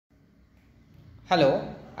Hello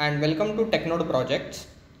and welcome to TechNode Projects.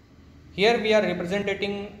 Here we are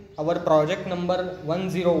representing our project number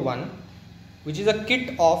 101, which is a kit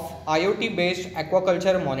of IoT based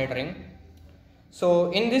aquaculture monitoring.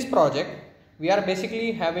 So in this project we are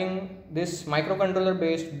basically having this microcontroller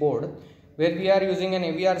based board where we are using an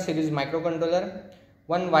AVR series microcontroller,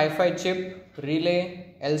 one Wi-Fi chip,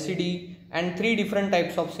 relay, LCD and three different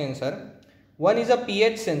types of sensor. One is a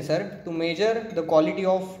pH sensor to measure the quality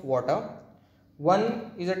of water.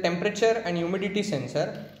 One is a temperature and humidity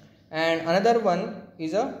sensor, and another one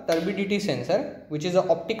is a turbidity sensor, which is an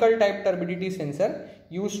optical type turbidity sensor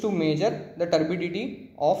used to measure the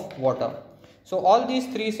turbidity of water. So all these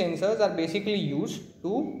three sensors are basically used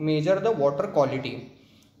to measure the water quality.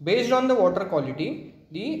 Based on the water quality,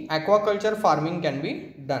 the aquaculture farming can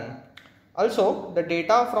be done. Also, the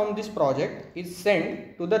data from this project is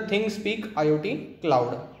sent to the ThinkSpeak IoT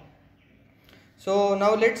cloud. So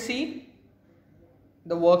now let's see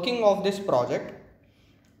the working of this project.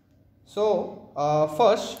 So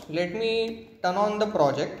first let me turn on the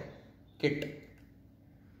project kit.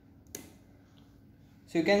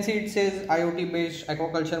 So you can see it says IoT based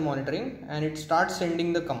aquaculture monitoring and it starts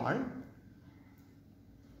sending the command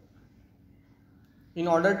in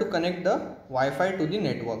order to connect the Wi-Fi to the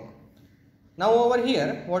network. Now over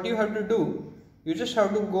here what you have to do, you just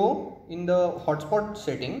have to go in the hotspot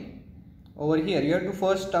setting. Over here you have to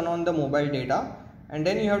first turn on the mobile data and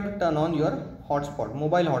then you have to turn on your hotspot,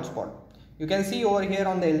 mobile hotspot. You can see over here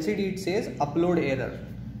on the LCD it says upload error.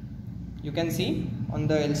 You can see on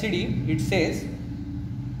the LCD it says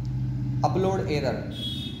upload error.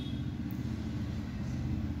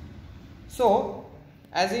 So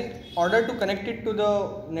as in order to connect it to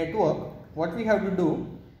the network, what we have to do,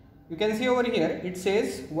 you can see over here it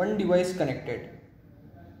says one device connected,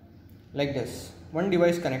 like this, one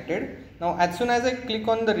device connected. Now as soon as I click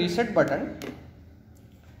on the reset button,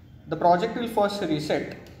 the project will first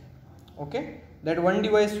reset. Okay, that one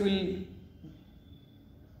device will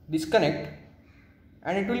disconnect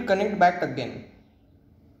and it will connect back again.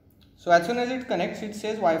 So as soon as it connects, it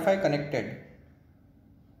says Wi-Fi connected.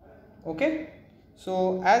 Okay,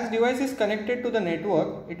 so as device is connected to the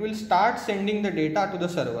network, it will start sending the data to the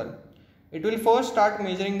server. It will first start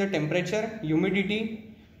measuring the temperature,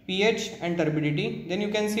 humidity, pH and turbidity. Then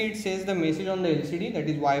you can see it says the message on the LCD, that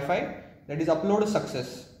is Wi-Fi, that is upload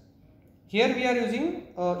success. Here we are using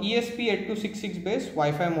ESP8266 based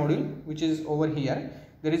Wi-Fi module, which is over here.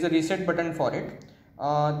 There is a reset button for it.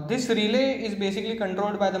 This relay is basically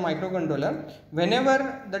controlled by the microcontroller.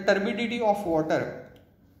 Whenever the turbidity of water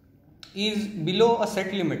is below a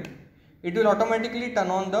set limit, it will automatically turn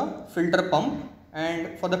on the filter pump,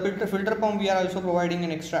 and for the filter pump we are also providing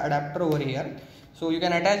an extra adapter over here. So you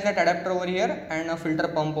can attach that adapter over here and a filter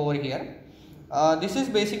pump over here. This is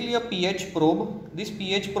basically a pH probe. This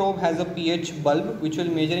pH probe has a pH bulb which will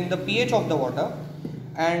measuring the pH of the water,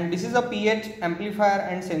 and this is a pH amplifier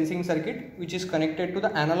and sensing circuit which is connected to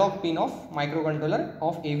the analog pin of microcontroller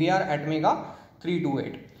of AVR Atmega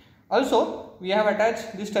 328. Also we have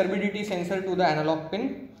attached this turbidity sensor to the analog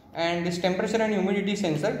pin and this temperature and humidity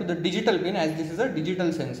sensor to the digital pin, as this is a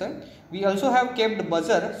digital sensor. We also have kept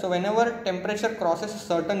buzzer, so whenever temperature crosses a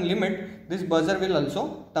certain limit, this buzzer will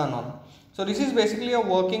also turn on. So this is basically a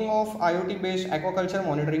working of IoT based aquaculture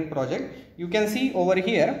monitoring project. You can see over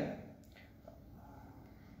here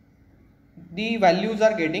the values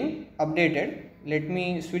are getting updated. Let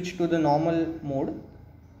me switch to the normal mode,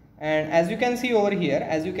 and as you can see over here,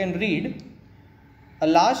 as you can read, a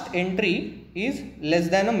last entry is less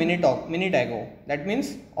than a minute ago. That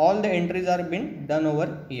means all the entries are been done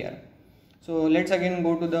over here. So let's again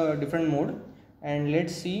go to the different mode and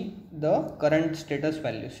let's see the current status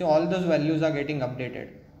values. So all those values are getting updated,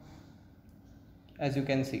 as you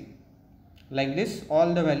can see, like this.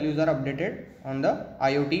 All the values are updated on the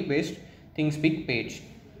IoT based ThinkSpeak page.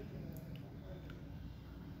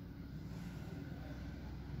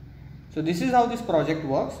 So this is how this project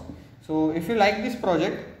works. So if you like this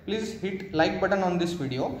project, please hit like button on this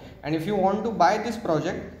video, and if you want to buy this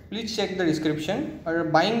project, please check the description. Our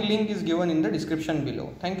buying link is given in the description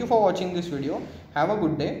below. Thank you for watching this video. Have a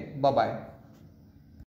good day. Bye bye.